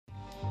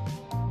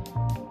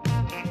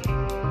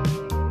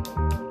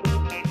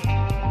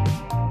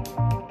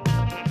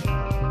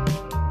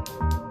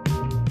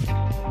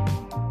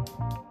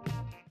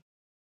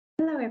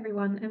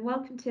everyone, and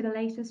welcome to the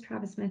latest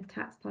Travers Smith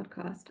Tax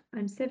Podcast.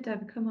 I'm Siv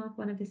Devakumar,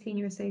 one of the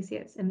senior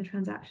associates in the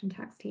transaction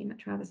tax team at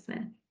Travers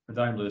Smith. And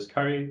I'm Lewis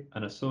Currie,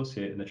 an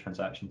associate in the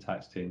transaction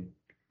tax team.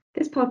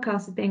 This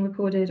podcast is being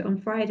recorded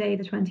on Friday,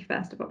 the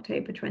 21st of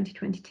October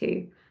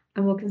 2022,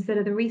 and will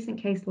consider the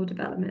recent case law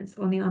developments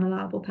on the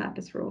unallowable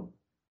purpose rule.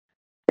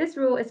 This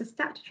rule is a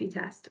statutory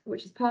test,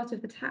 which is part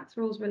of the tax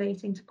rules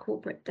relating to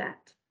corporate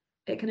debt.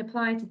 It can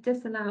apply to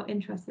disallow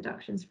interest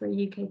deductions for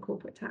a UK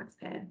corporate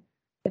taxpayer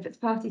if it's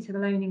party to the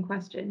loan in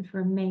question for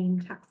a main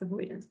tax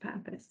avoidance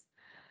purpose.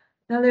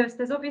 Now, Lewis,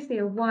 there's obviously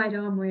a wide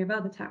armoury of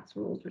other tax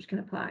rules which can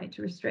apply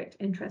to restrict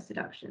interest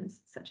deductions,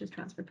 such as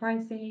transfer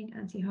pricing,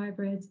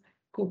 anti-hybrids,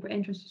 corporate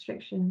interest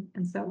restriction,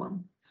 and so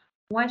on.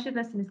 Why should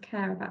listeners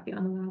care about the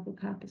unallowable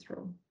purpose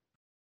rule?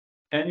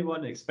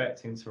 Anyone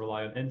expecting to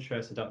rely on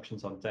interest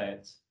deductions on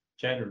debt,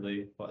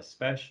 generally, but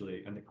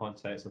especially in the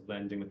context of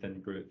lending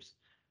within groups,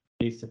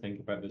 needs to think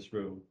about this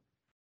rule.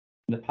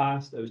 In the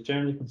past, it was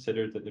generally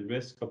considered that the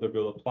risk of the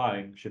rule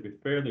applying should be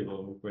fairly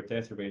low where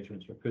debt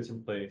arrangements were put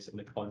in place in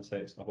the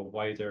context of a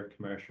wider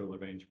commercial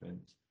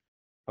arrangement.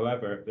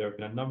 However, there have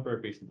been a number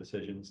of recent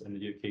decisions in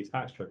the UK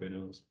tax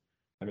tribunals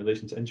in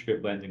relation to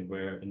intergroup lending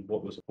where, in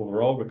what was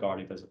overall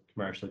regarded as a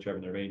commercially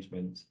driven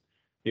arrangement,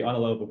 the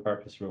unallowable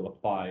purpose rule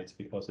applied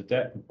because the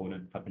debt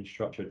component had been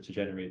structured to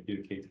generate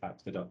UK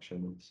tax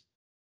deductions.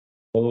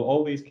 Although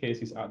all these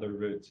cases at their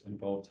root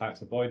involve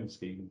tax avoidance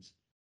schemes,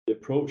 the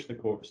approach the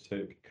courts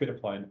took could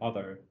apply in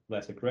other,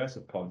 less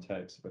aggressive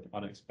contexts with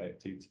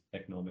unexpected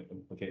economic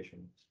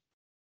implications.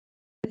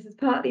 This is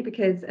partly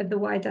because of the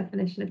wide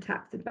definition of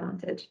tax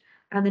advantage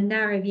and the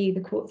narrow view the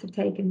courts have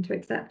taken to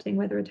accepting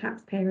whether a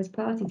taxpayer is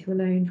party to a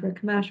loan for a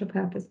commercial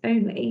purpose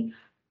only,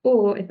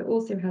 or if it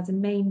also has a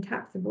main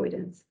tax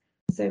avoidance,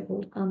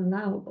 so-called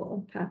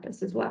unallowable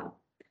purpose as well.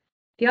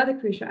 The other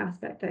crucial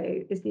aspect,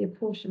 though, is the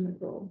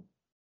apportionment rule.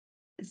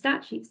 The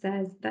statute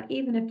says that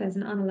even if there's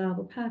an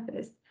unallowable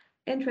purpose,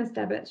 interest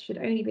debits should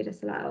only be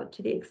disallowed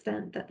to the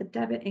extent that the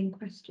debit in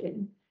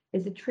question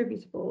is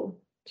attributable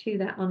to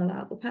that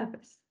unallowable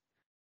purpose.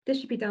 This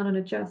should be done on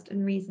a just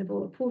and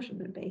reasonable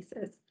apportionment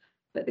basis,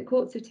 but the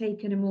courts have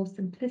taken a more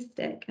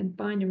simplistic and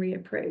binary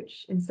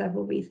approach in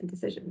several recent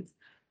decisions,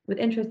 with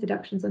interest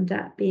deductions on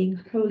debt being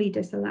wholly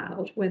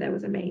disallowed where there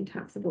was a main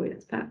tax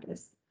avoidance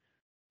purpose.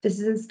 This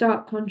is in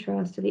stark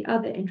contrast to the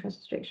other interest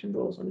restriction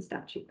rules on the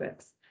statute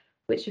books,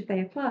 which, if they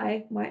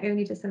apply, might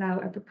only disallow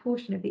a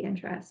proportion of the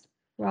interest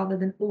rather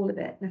than all of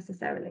it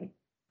necessarily.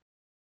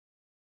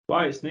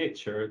 By its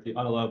nature, the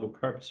unallowable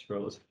purpose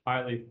rule is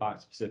highly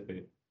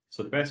fact-specific,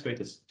 so the best way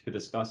to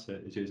discuss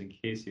it is using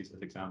cases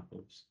as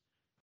examples.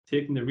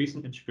 Taking the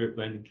recent intergroup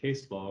lending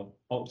case law,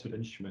 Oxford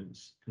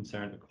Instruments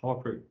concerned a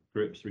corporate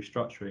group's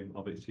restructuring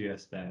of its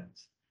US debt.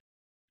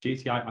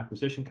 GTI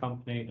Acquisition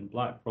Company and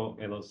BlackRock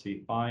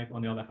LLC 5,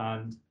 on the other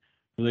hand,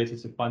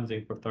 related to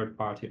funding for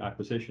third-party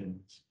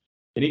acquisitions.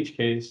 In each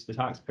case, the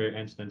taxpayer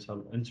entered into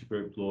an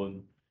intergroup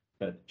loan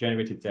that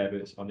generated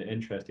debits on the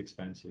interest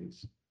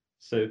expenses.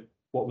 So,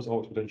 what was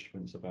Oxford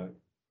Instruments about?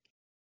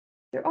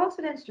 So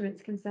Oxford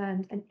Instruments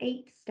concerned an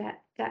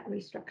 8-step debt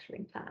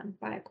restructuring plan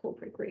by a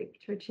corporate group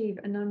to achieve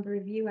a number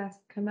of US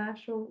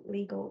commercial,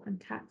 legal,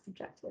 and tax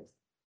objectives.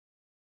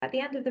 At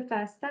the end of the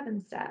first 7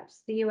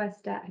 steps, the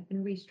US debt had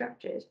been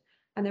restructured,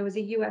 and there was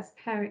a US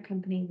parent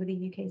company with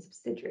a UK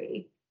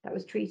subsidiary that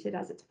was treated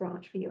as its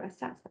branch for US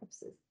tax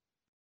purposes.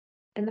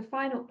 In the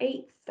final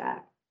 8th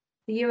step,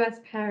 the US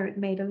parent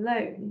made a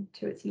loan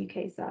to its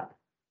UK sub.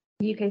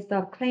 The UK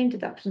sub claimed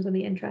deductions on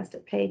the interest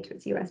it paid to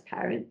its US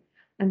parent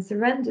and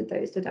surrendered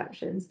those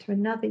deductions to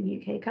another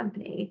UK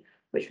company,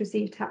 which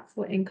received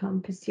taxable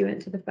income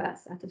pursuant to the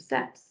first set of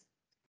steps.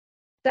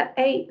 Step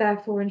 8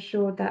 therefore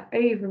ensured that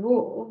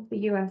overall,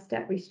 the US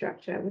debt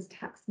restructure was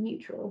tax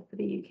neutral for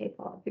the UK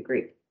part of the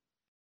group.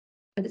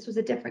 But this was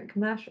a different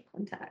commercial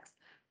context,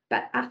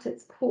 but at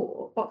its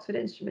core, Oxford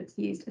Instruments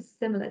used a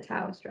similar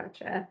tower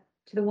structure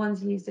to the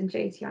ones used in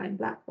JTI and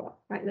BlackRock,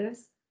 right,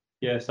 Lewis?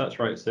 Yes, that's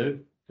right,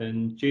 Siv.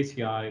 In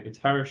GTI, a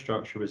tower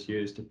structure was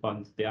used to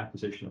fund the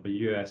acquisition of a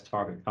US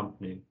target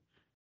company.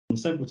 In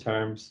simple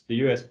terms, the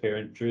US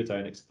parent drew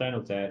down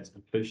external debt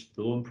and pushed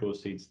the loan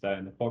proceeds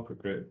down the corporate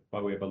group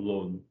by way of a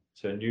loan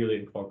to a newly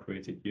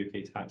incorporated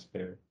UK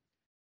taxpayer.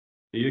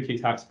 The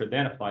UK taxpayer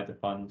then applied the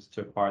funds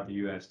to acquire the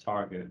US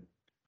target.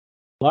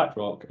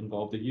 BlackRock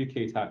involved a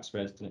UK tax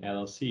resident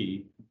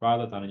LLC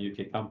rather than a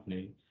UK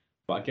company,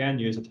 but again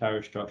used a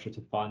tower structure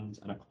to fund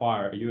and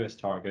acquire a US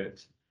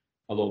target,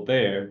 although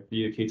there,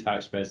 the UK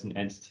tax resident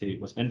entity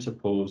was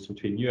interposed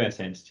between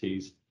US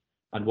entities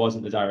and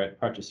wasn't the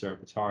direct purchaser of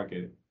the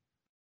target.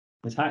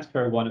 The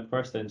taxpayer won at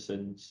first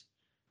instance,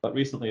 but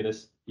recently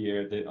this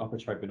year, the upper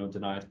tribunal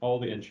denied all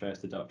the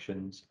interest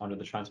deductions under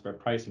the transfer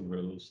pricing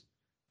rules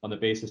on the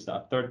basis that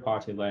a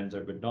third-party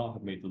lender would not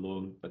have made the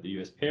loan that the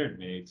US parent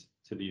made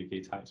to the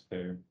UK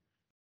taxpayer.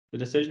 The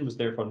decision was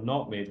therefore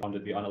not made under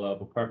the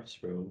unallowable purpose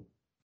rule,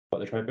 but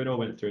the tribunal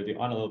went through the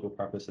unallowable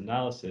purpose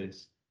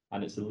analysis,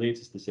 and it's the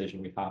latest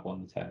decision we have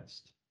on the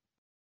test.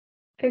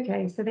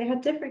 Okay, so they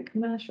had different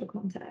commercial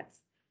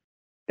contexts.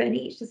 But in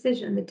each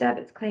decision, the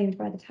debits claimed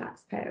by the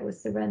taxpayer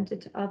was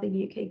surrendered to other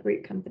UK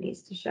group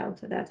companies to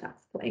shelter their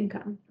taxable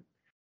income.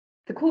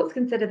 The courts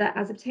consider that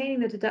as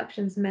obtaining the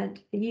deductions meant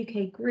the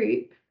UK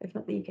group, if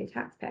not the UK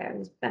taxpayer,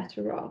 was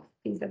better off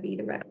vis-à-vis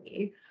the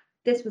revenue,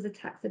 this was a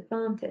tax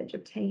advantage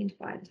obtained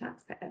by the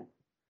taxpayer.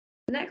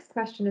 The next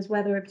question is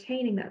whether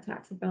obtaining that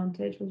tax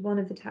advantage was one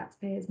of the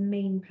taxpayer's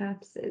main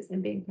purposes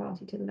in being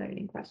party to the loan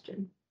in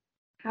question.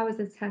 How is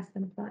this test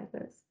then applied,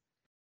 Lewis?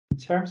 In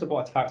terms of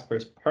what a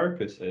taxpayer's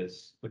purpose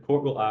is, the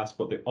court will ask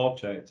what the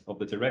object of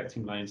the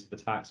directing lines of the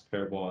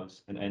taxpayer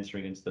was in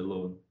entering into the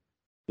loan.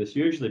 This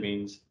usually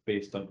means,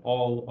 based on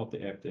all of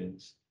the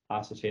evidence,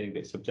 ascertaining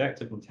the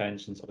subjective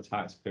intentions of a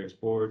taxpayer's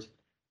board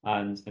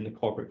and, in the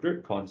corporate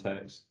group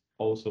context,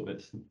 also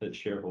its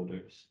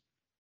shareholders.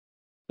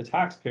 The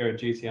taxpayer and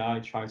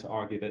GTI try to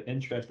argue that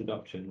interest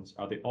deductions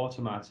are the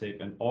automatic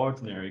and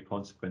ordinary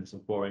consequence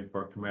of borrowing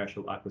for a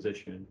commercial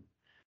acquisition,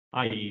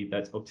 i.e.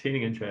 that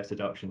obtaining interest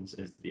deductions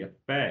is the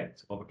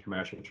effect of a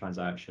commercial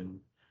transaction,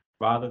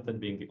 rather than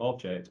being the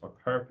object or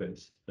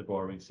purpose the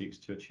borrowing seeks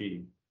to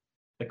achieve.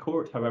 The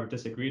court, however,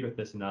 disagreed with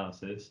this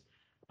analysis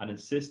and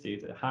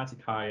insisted it had to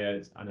carry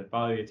out an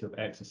evaluative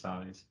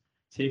exercise,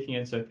 taking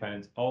into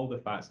account all the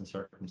facts and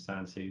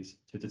circumstances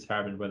to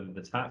determine whether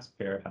the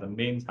taxpayer had a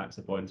main tax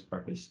avoidance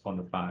purpose on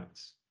the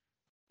facts.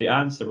 The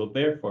answer will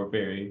therefore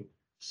vary.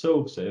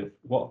 So, Siv,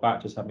 what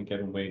factors have been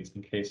given weight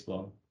in case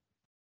law?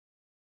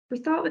 We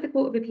start with the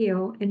Court of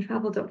Appeal in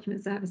Travel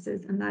Document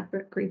Services and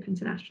Ladbroke Group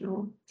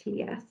International,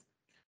 TDS.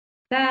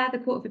 There, the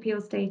Court of Appeal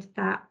stated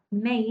that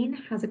main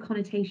has a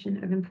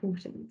connotation of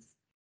importance.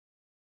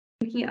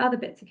 Looking at other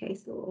bits of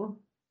case law,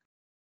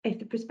 if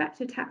the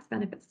prospective tax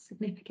benefits are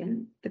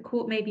significant, the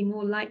court may be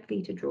more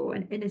likely to draw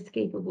an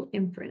inescapable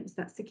inference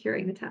that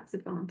securing the tax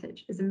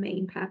advantage is a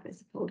main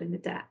purpose of holding the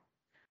debt.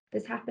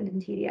 This happened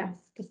in TDS,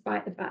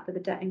 despite the fact that the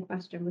debt in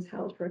question was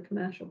held for a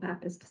commercial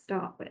purpose to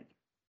start with.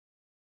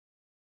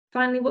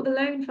 Finally, what the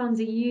loan funds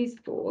are used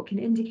for can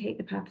indicate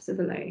the purpose of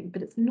the loan,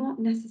 but it's not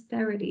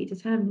necessarily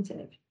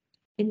determinative.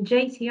 In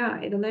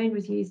JTI, the loan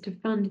was used to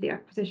fund the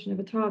acquisition of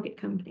a target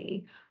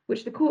company,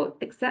 which the court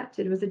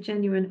accepted was a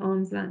genuine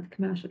arm's-length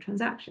commercial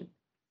transaction.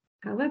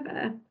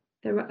 However,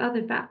 there were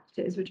other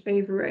factors which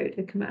overrode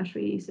the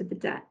commercial use of the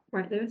debt,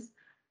 right, Lewis?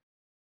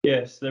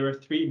 Yes, there are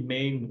three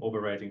main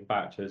overriding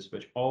factors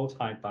which all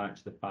tie back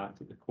to the fact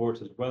that the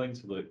court is willing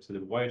to look to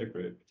the wider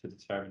group to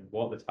determine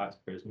what the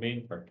taxpayer's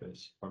main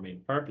purpose or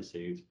main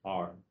purposes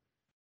are.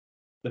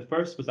 The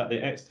first was that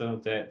the external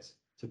debt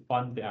to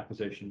fund the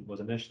acquisition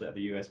was initially at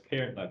the US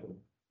parent level.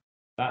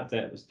 That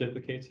debt was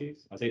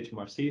duplicated, as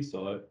HMRC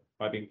saw it,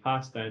 by being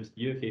passed down to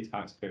the UK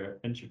taxpayer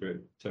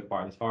intergroup to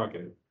acquire the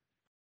target.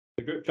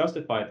 The group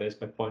justified this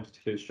by pointing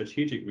to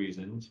strategic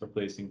reasons for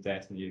placing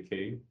debt in the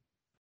UK,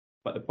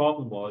 but the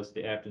problem was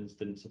the evidence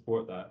didn't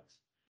support that.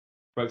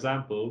 For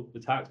example, the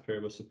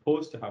taxpayer was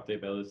supposed to have the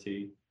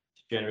ability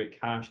to generate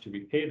cash to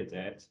repay the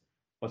debt,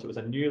 but it was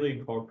a newly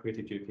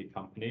incorporated UK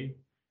company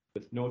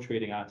with no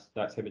trading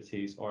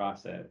activities or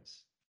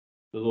assets.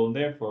 The loan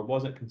therefore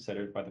wasn't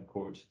considered by the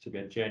court to be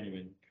a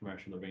genuine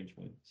commercial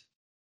arrangement.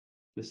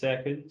 The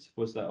second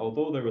was that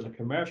although there was a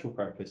commercial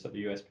purpose at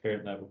the US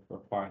parent level for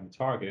acquiring the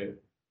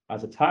target,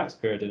 as a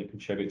taxpayer didn't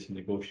contribute to the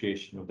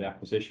negotiation of the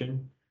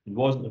acquisition and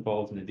wasn't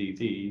involved in the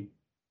DD,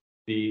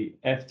 the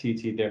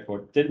FTT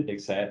therefore didn't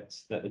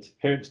accept that the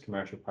parent's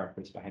commercial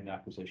purpose behind the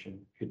acquisition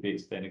could be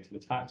extended to the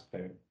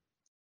taxpayer.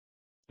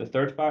 The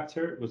third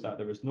factor was that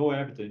there was no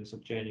evidence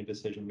of genuine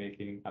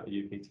decision-making at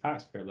the UK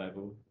taxpayer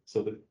level,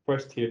 so the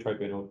first tier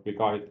tribunal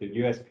regarded the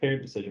US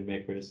parent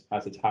decision-makers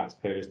as the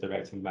taxpayers'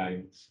 directing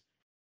minds.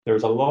 There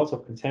was a lot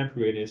of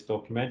contemporaneous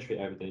documentary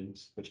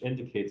evidence which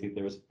indicated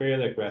there was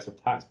fairly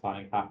aggressive tax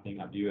planning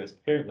happening at the US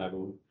parent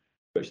level,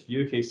 which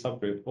the UK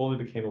subgroup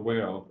only became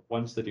aware of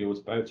once the deal was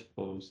about to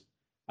close,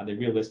 and they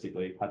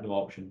realistically had no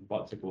option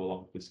but to go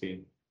along with the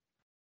scheme.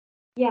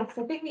 Yes,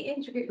 I think the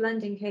intergroup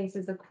lending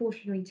cases are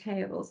cautionary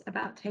tales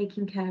about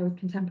taking care of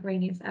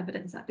contemporaneous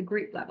evidence at the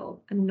group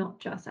level and not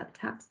just at the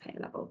taxpayer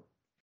level.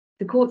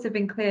 The courts have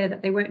been clear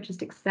that they won't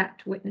just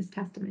accept witness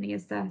testimony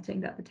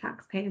asserting that the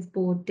taxpayers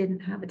board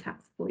didn't have a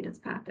tax avoidance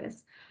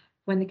purpose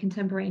when the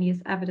contemporaneous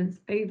evidence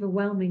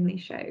overwhelmingly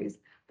shows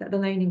that the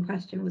loan in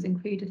question was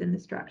included in the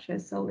structure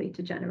solely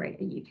to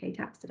generate a UK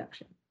tax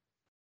deduction.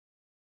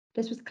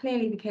 This was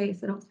clearly the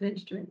case in Oxford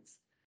Instruments.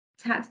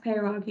 The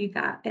taxpayer argued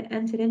that it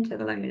entered into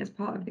the loan as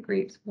part of the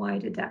group's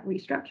wider debt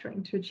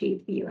restructuring to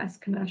achieve the US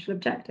commercial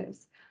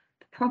objectives.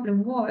 The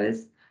problem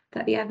was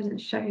that the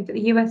evidence showed that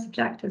the US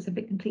objectives had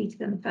been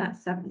completed in the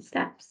first 7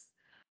 steps.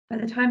 By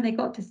the time they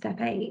got to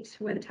step 8,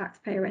 where the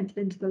taxpayer entered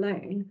into the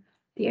loan,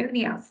 the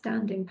only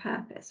outstanding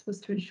purpose was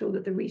to ensure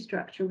that the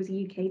restructure was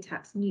UK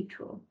tax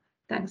neutral,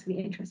 thanks to the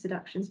interest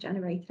deductions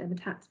generated in the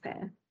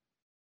taxpayer.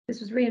 This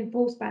was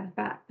reinforced by the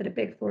fact that a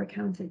Big Four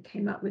accountant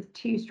came up with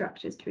 2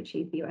 structures to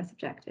achieve the US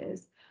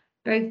objectives,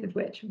 both of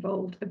which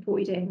involved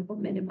avoiding or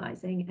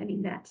minimising any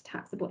net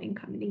taxable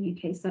income in the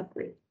UK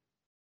subgroup.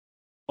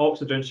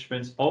 Oxford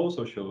Instruments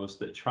also shows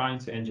that trying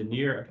to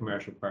engineer a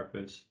commercial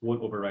purpose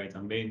won't override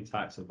a main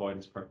tax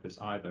avoidance purpose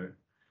either.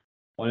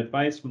 On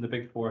advice from the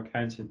Big Four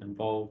accountant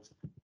involved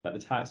that the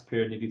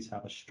taxpayer needed to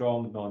have a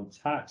strong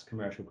non-tax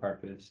commercial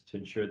purpose to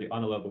ensure the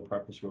unallowable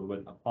purpose rule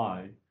wouldn't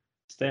apply,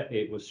 Step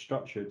 8 was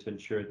structured to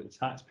ensure that the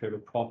taxpayer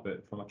would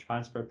profit from a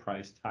transfer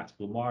price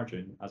taxable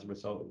margin as a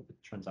result of the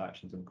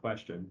transactions in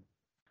question.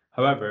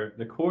 However,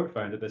 the court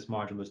found that this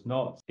margin was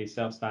not a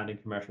self-standing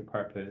commercial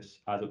purpose,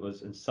 as it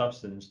was in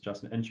substance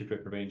just an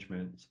intergroup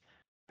arrangement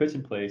put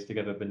in place to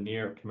give a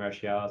veneer of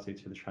commerciality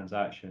to the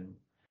transaction.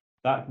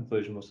 That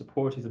conclusion was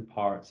supported in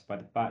part by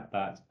the fact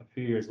that, a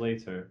few years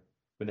later,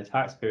 when the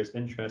taxpayers'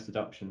 interest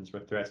deductions were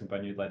threatened by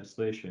new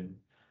legislation,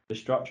 the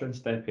structure in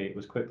Step 8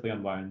 was quickly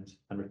unwound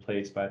and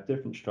replaced by a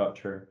different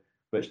structure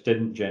which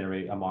didn't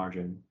generate a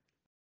margin.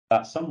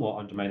 That somewhat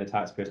undermined the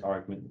taxpayer's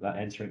argument that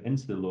entering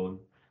into the loan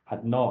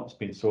had not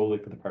been solely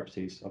for the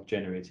purposes of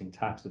generating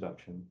tax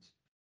deductions.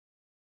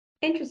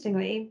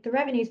 Interestingly, the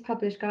Revenue's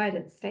published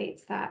guidance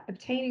states that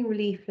obtaining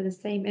relief for the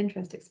same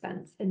interest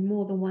expense in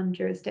more than one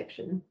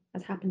jurisdiction,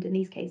 as happened in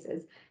these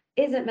cases,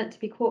 isn't meant to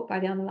be caught by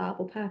the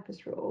unallowable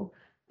purpose rule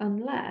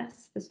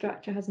unless the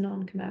structure has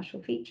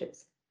non-commercial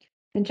features.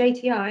 In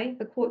JTI,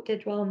 the court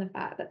did dwell on the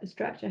fact that the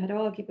structure had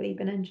arguably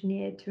been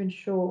engineered to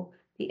ensure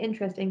the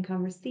interest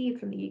income received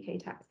from the UK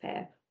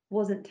taxpayer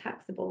wasn't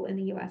taxable in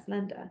the US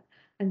lender,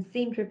 and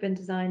seemed to have been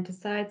designed to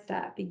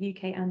sidestep the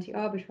UK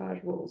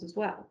anti-arbitrage rules as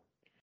well.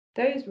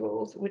 Those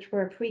rules, which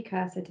were a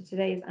precursor to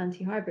today's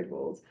anti-hybrid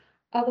rules,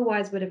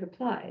 otherwise would have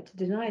applied to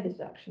deny the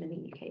deduction in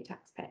the UK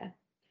taxpayer.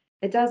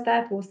 It does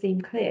therefore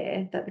seem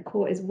clear that the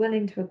court is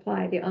willing to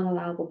apply the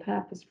unallowable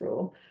purpose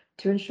rule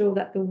to ensure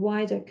that the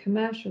wider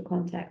commercial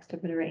context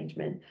of an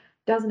arrangement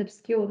doesn't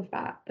obscure the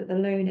fact that the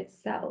loan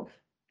itself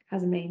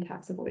has a main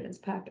tax avoidance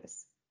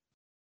purpose.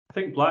 I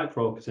think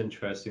BlackRock is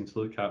interesting to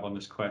look at on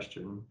this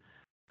question,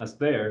 as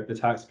there the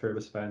taxpayer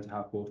was found to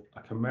have both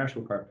a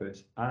commercial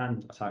purpose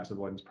and a tax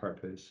avoidance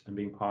purpose in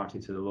being party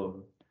to the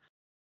loan.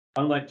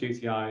 Unlike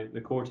JTI,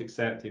 the court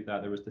accepted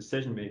that there was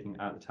decision making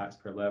at the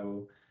taxpayer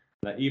level,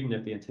 and that even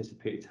if the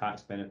anticipated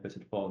tax benefit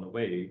had fallen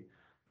away,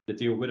 the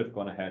deal would have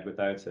gone ahead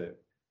without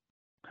it.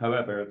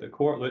 However, the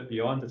court looked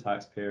beyond the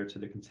taxpayer to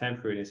the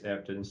contemporaneous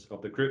evidence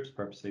of the group's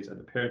purposes at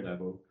the parent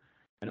level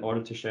in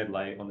order to shed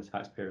light on the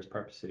taxpayer's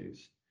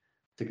purposes.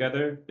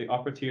 Together, the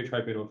upper tier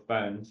tribunal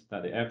found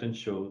that the evidence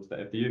showed that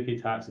if the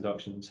UK tax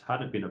deductions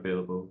hadn't been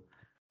available,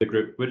 the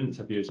group wouldn't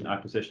have used an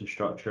acquisition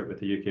structure with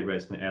the UK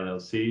resident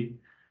LLC,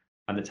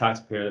 and the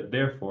taxpayer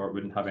therefore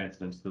wouldn't have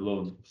entered into the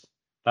loans.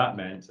 That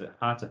meant it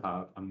had to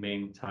have a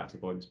main tax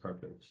avoidance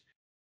purpose.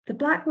 The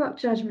BlackRock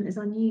judgment is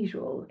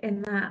unusual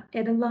in that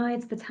it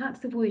aligns the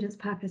tax avoidance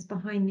purpose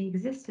behind the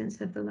existence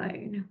of the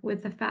loan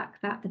with the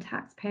fact that the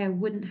taxpayer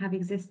wouldn't have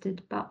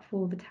existed but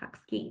for the tax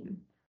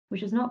scheme,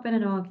 which has not been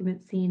an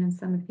argument seen in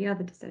some of the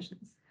other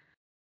decisions.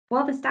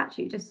 While the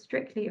statute does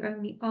strictly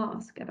only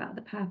ask about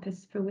the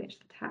purpose for which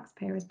the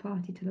taxpayer is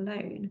party to the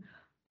loan,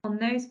 on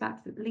those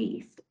facts at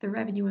least, the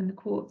Revenue and the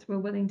courts were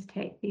willing to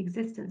take the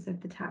existence of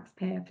the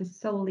taxpayer for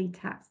solely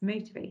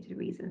tax-motivated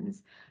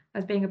reasons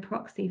as being a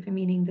proxy for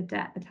meaning the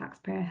debt the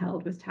taxpayer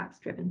held was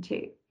tax-driven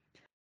too.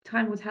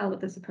 Time will tell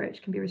that this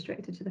approach can be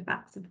restricted to the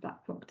facts of the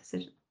BlackRock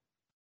decision.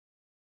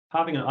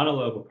 Having an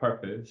unallowable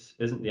purpose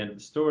isn't the end of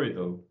the story,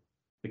 though.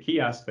 The key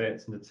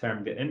aspect in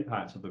determining the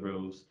impact of the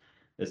rules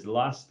is the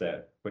last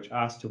step, which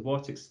asks to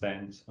what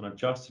extent, on a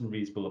just and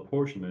reasonable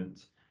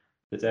apportionment,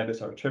 the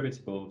debits are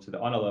attributable to the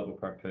unallowable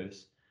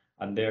purpose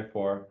and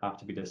therefore have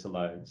to be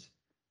disallowed.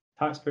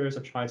 Taxpayers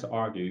have tried to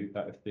argue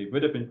that if they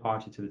would have been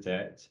party to the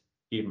debt,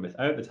 even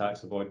without the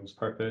tax avoidance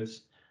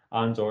purpose,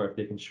 and or if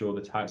they can show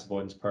the tax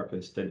avoidance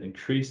purpose didn't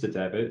increase the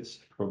debits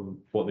from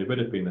what they would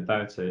have been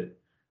without it,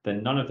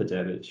 then none of the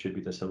debits should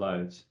be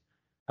disallowed.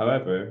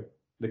 However,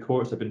 the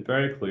courts have been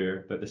very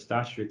clear that the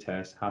statutory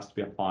test has to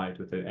be applied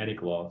without any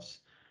gloss,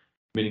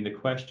 meaning the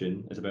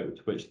question is about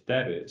which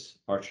debits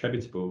are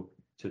attributable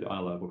to the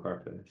unallowable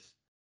purpose.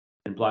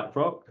 In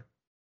BlackRock,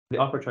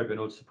 the upper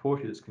tribunal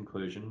supported its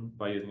conclusion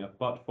by using a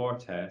but-for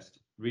test,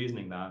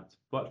 reasoning that,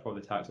 but for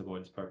the tax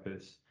avoidance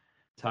purpose,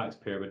 the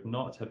taxpayer would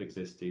not have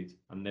existed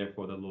and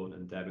therefore the loan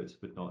and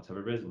debits would not have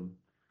arisen.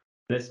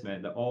 This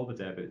meant that all the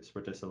debits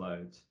were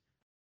disallowed.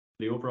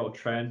 The overall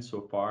trend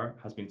so far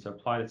has been to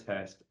apply the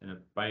test in a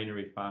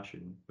binary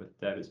fashion, with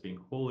debits being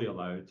wholly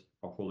allowed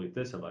or wholly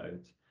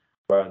disallowed,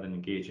 rather than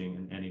engaging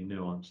in any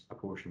nuanced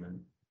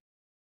apportionment.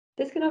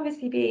 This can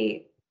obviously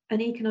be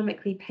an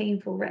economically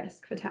painful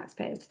risk for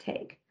taxpayers to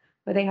take,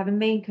 where they have a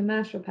main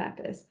commercial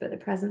purpose, but the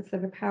presence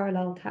of a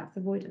parallel tax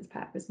avoidance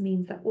purpose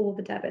means that all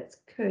the debits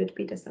could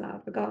be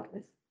disallowed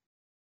regardless.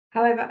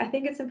 However, I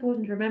think it's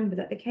important to remember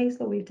that the case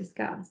law we've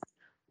discussed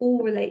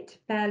all relate to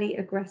fairly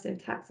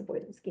aggressive tax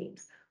avoidance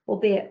schemes,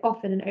 albeit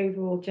often in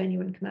overall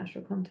genuine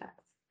commercial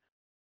contexts.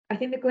 I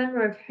think the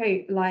glimmer of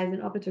hope lies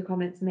in obiter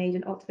comments made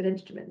in Oxford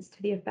Instruments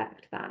to the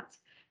effect that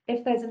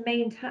if there's a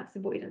main tax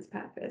avoidance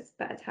purpose,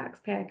 but a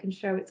taxpayer can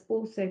show it's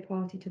also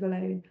party to the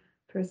loan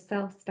for a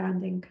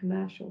self-standing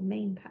commercial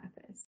main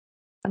purpose,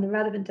 and the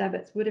relevant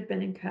debits would have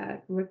been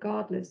incurred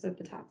regardless of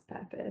the tax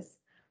purpose,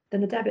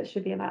 then the debit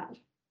should be allowed.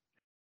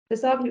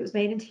 This argument was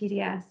made in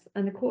TDS,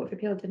 and the Court of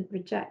Appeal didn't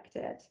reject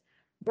it,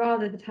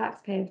 Rather, the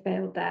taxpayer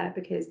failed there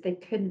because they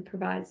couldn't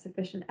provide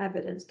sufficient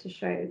evidence to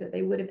show that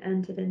they would have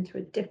entered into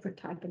a different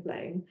type of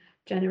loan,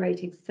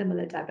 generating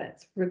similar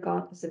debits,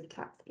 regardless of the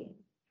tax scheme.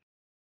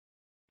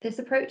 This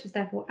approach is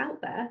therefore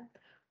out there,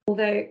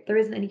 although there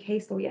isn't any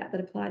case law yet that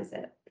applies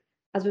it.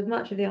 As with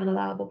much of the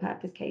unallowable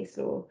purpose case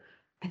law,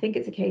 I think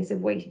it's a case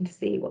of waiting to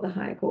see what the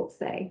higher courts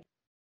say.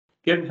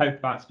 Given how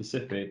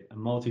fact-specific and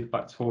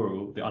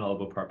multifactorial the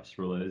unallowable purpose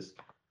rule is,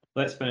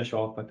 let's finish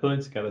off by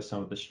pulling together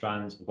some of the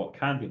strands of what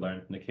can be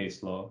learned from the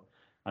case law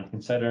and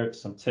consider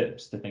some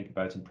tips to think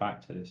about in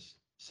practice.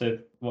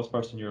 Siv, what's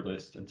first on your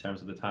list in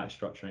terms of the tax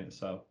structuring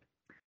itself?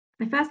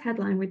 My first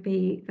headline would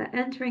be that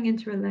entering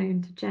into a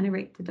loan to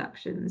generate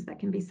deductions that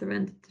can be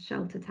surrendered to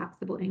shelter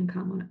taxable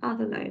income on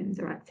other loans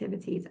or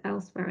activities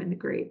elsewhere in the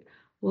group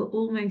will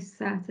almost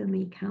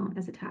certainly count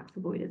as a tax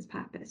avoidance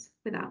purpose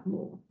without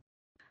more.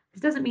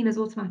 This doesn't mean there's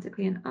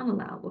automatically an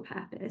unallowable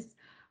purpose,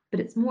 but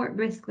it's more at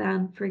risk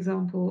than, for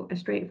example, a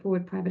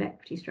straightforward private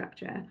equity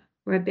structure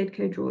where a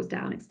bidco draws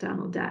down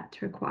external debt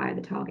to acquire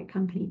the target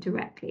company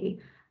directly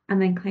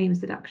and then claims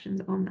deductions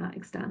on that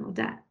external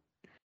debt.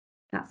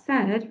 That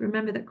said,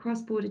 remember that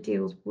cross-border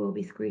deals will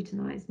be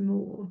scrutinised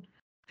more.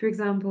 For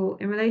example,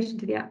 in relation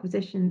to the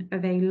acquisition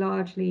of a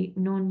largely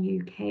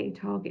non-UK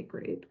target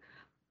group,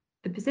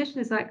 the position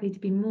is likely to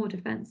be more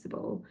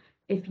defensible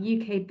if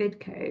UK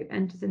bidco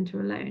enters into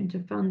a loan to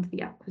fund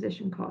the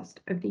acquisition cost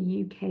of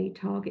the UK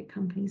target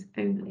companies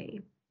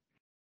only.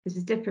 This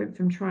is different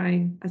from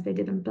trying, as they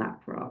did in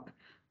BlackRock,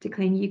 to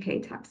claim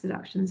UK tax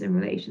deductions in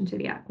relation to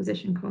the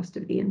acquisition cost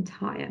of the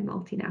entire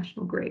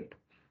multinational group.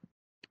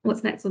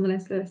 What's next on the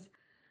list, Lewis?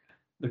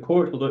 The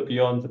court will look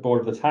beyond the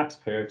board of the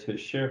taxpayer to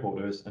its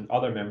shareholders and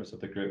other members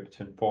of the group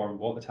to inform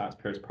what the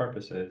taxpayer's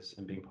purpose is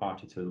in being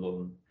party to the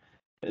loan.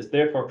 It is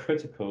therefore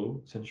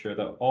critical to ensure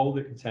that all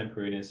the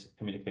contemporaneous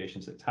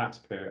communications at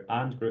taxpayer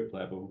and group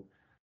level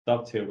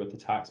dovetail with the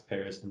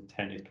taxpayer's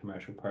intended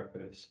commercial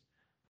purpose.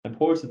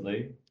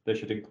 Importantly, this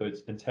should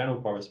include internal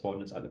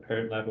correspondence at the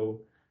parent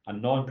level and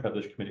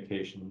non-privileged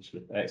communications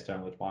with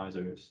external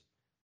advisors.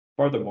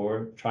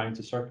 Furthermore, trying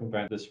to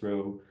circumvent this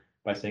rule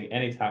by saying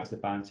any tax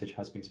advantage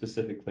has been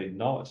specifically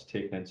not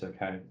taken into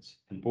account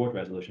in board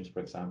resolutions, for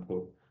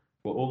example,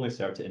 will only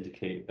serve to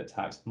indicate that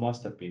tax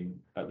must have been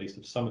at least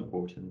of some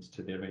importance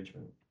to the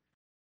arrangement.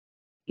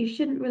 You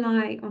shouldn't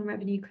rely on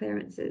revenue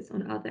clearances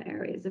on other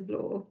areas of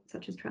law,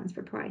 such as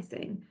transfer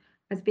pricing,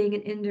 as being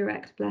an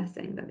indirect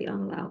blessing that the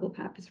unallowable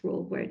purpose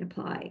rule won't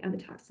apply and the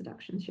tax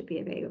deductions should be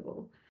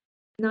available.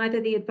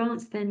 Neither the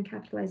advanced then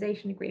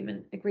capitalisation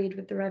agreement agreed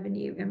with the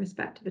revenue in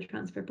respect to the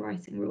transfer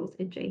pricing rules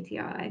in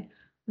JTI,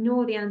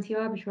 nor the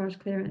anti-arbitrage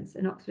clearance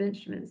in Oxford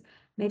Instruments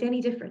made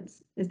any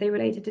difference as they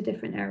related to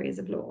different areas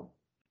of law.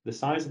 The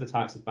size of the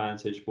tax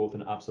advantage, both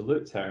in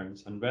absolute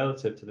terms and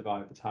relative to the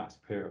value of the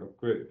taxpayer or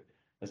group,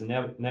 is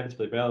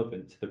inevitably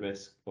relevant to the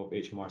risk of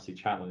HMRC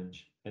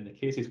challenge. In the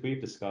cases we've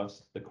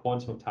discussed, the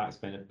quantum of tax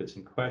benefits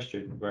in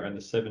question were in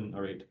the 7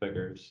 or 8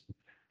 figures.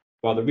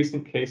 While the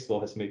recent case law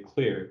has made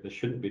clear this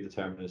shouldn't be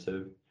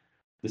determinative,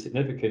 the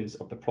significance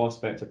of the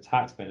prospect of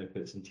tax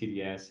benefits in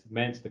TDS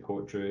meant the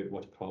court drew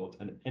what it called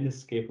an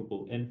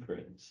inescapable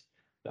inference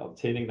that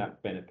obtaining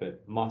that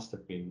benefit must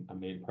have been a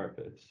main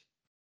purpose.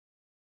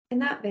 In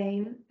that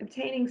vein,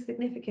 obtaining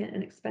significant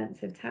and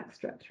expensive tax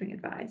structuring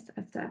advice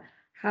as to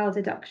how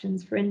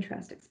deductions for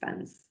interest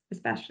expense,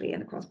 especially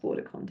in a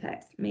cross-border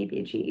context, may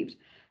be achieved,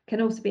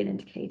 can also be an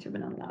indicator of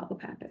an unallowable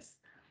purpose.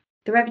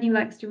 The revenue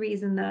likes to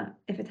reason that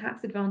if a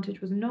tax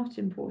advantage was not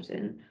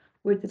important,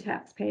 would the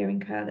taxpayer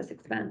incur this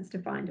expense to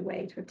find a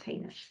way to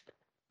obtain it?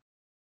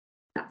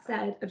 That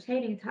said,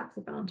 obtaining a tax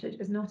advantage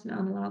is not an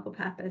unallowable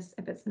purpose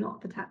if it's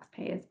not the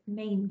taxpayer's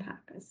main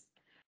purpose.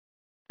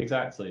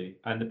 Exactly,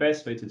 and the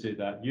best way to do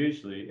that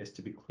usually is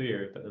to be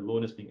clear that the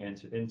loan is being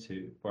entered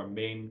into for a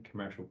main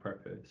commercial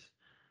purpose.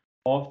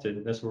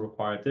 Often, this will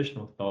require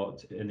additional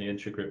thought in the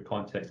intragroup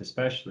context,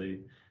 especially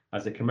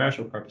as the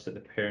commercial purpose at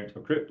the parent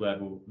or group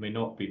level may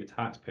not be the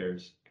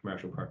taxpayer's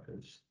commercial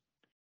purpose.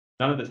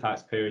 None of the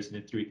taxpayers in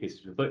the 3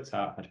 cases we've looked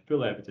at had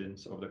full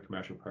evidence of their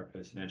commercial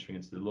purpose in entering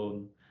into the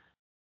loan,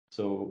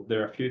 so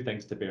there are a few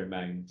things to bear in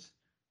mind.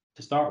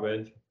 To start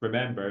with,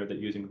 remember that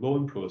using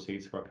loan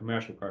proceeds for a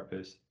commercial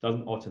purpose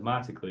doesn't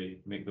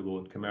automatically make the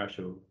loan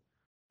commercial.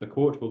 The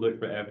court will look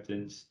for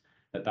evidence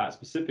that that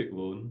specific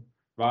loan,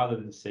 rather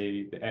than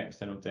say the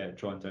external debt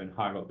drawn down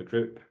higher up the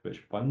group, which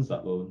funds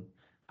that loan,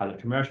 had a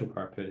commercial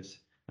purpose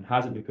and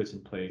hasn't been put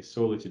in place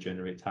solely to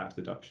generate tax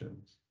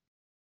deductions.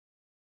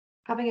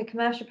 Having a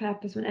commercial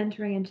purpose when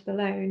entering into the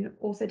loan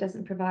also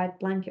doesn't provide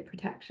blanket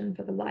protection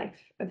for the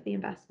life of the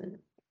investment.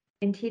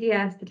 In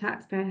TDS, the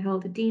taxpayer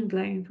held a deemed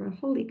loan for a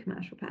wholly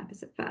commercial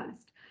purpose at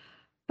first,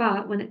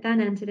 but when it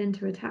then entered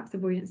into a tax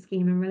avoidance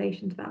scheme in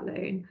relation to that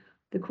loan,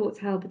 the courts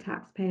held the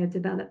taxpayer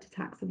developed a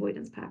tax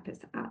avoidance purpose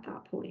at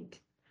that point.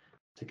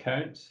 To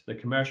count, the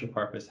commercial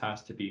purpose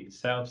has to be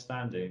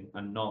self-standing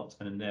and not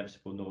an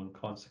inevitable known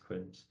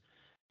consequence.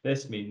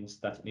 This means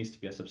that it needs to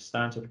be a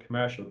substantive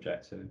commercial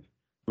objective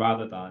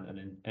rather than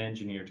an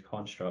engineered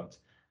construct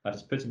that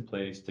is put in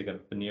place to give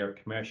a veneer of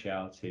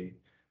commerciality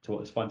to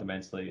what is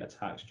fundamentally a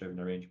tax-driven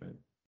arrangement.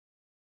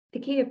 The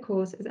key, of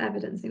course, is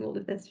evidencing all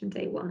of this from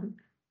day one,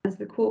 as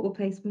the court will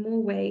place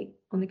more weight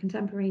on the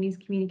contemporaneous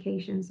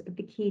communications of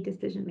the key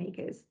decision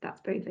makers,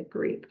 that's both at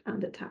group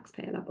and at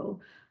taxpayer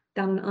level,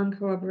 than on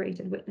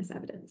uncorroborated witness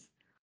evidence.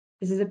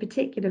 This is a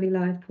particularly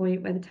live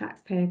point where the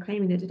taxpayer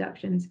claiming the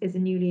deductions is a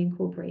newly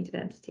incorporated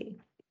entity.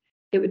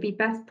 It would be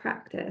best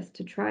practice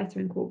to try to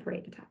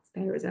incorporate the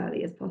taxpayer as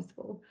early as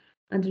possible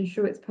and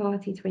ensure it's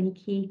party to any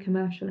key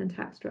commercial and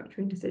tax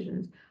structuring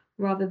decisions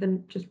rather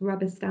than just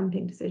rubber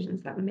stamping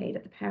decisions that were made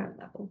at the parent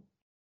level.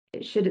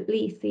 It should at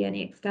least see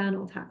any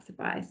external tax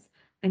advice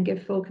and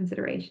give full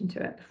consideration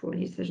to it before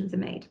any decisions are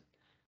made.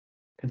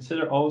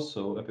 Consider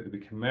also if it would be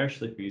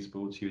commercially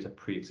feasible to use a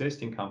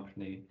pre-existing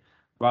company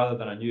rather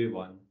than a new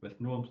one with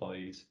no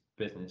employees,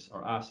 business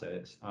or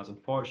assets, as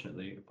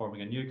unfortunately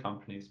forming a new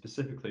company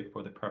specifically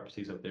for the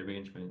purposes of the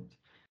arrangement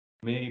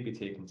may be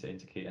taken to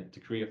indicate a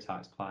degree of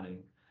tax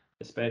planning,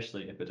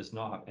 especially if it does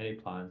not have any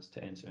plans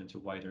to enter into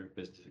wider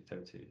business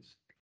activities.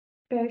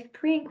 Both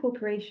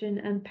pre-incorporation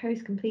and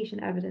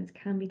post-completion evidence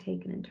can be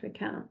taken into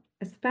account,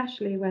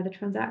 especially where the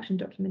transaction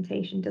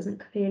documentation doesn't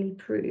clearly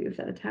prove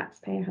that the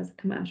taxpayer has a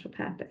commercial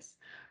purpose.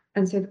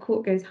 And so the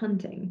court goes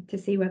hunting to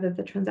see whether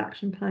the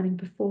transaction planning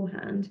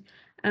beforehand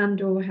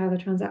and or how the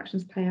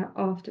transactions play out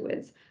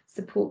afterwards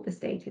support the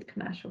stated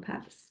commercial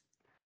purpose.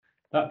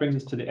 That brings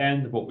us to the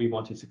end of what we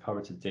wanted to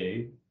cover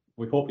today.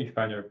 We hope you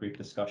found our brief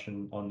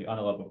discussion on the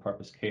unallowable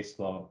purpose case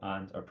law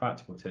and our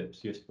practical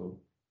tips useful.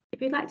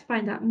 If you'd like to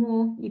find out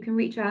more, you can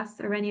reach us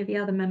or any of the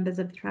other members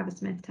of the Travers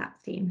Smith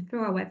tax team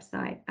through our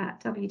website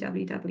at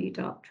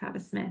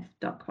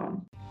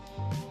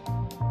www.traverssmith.com.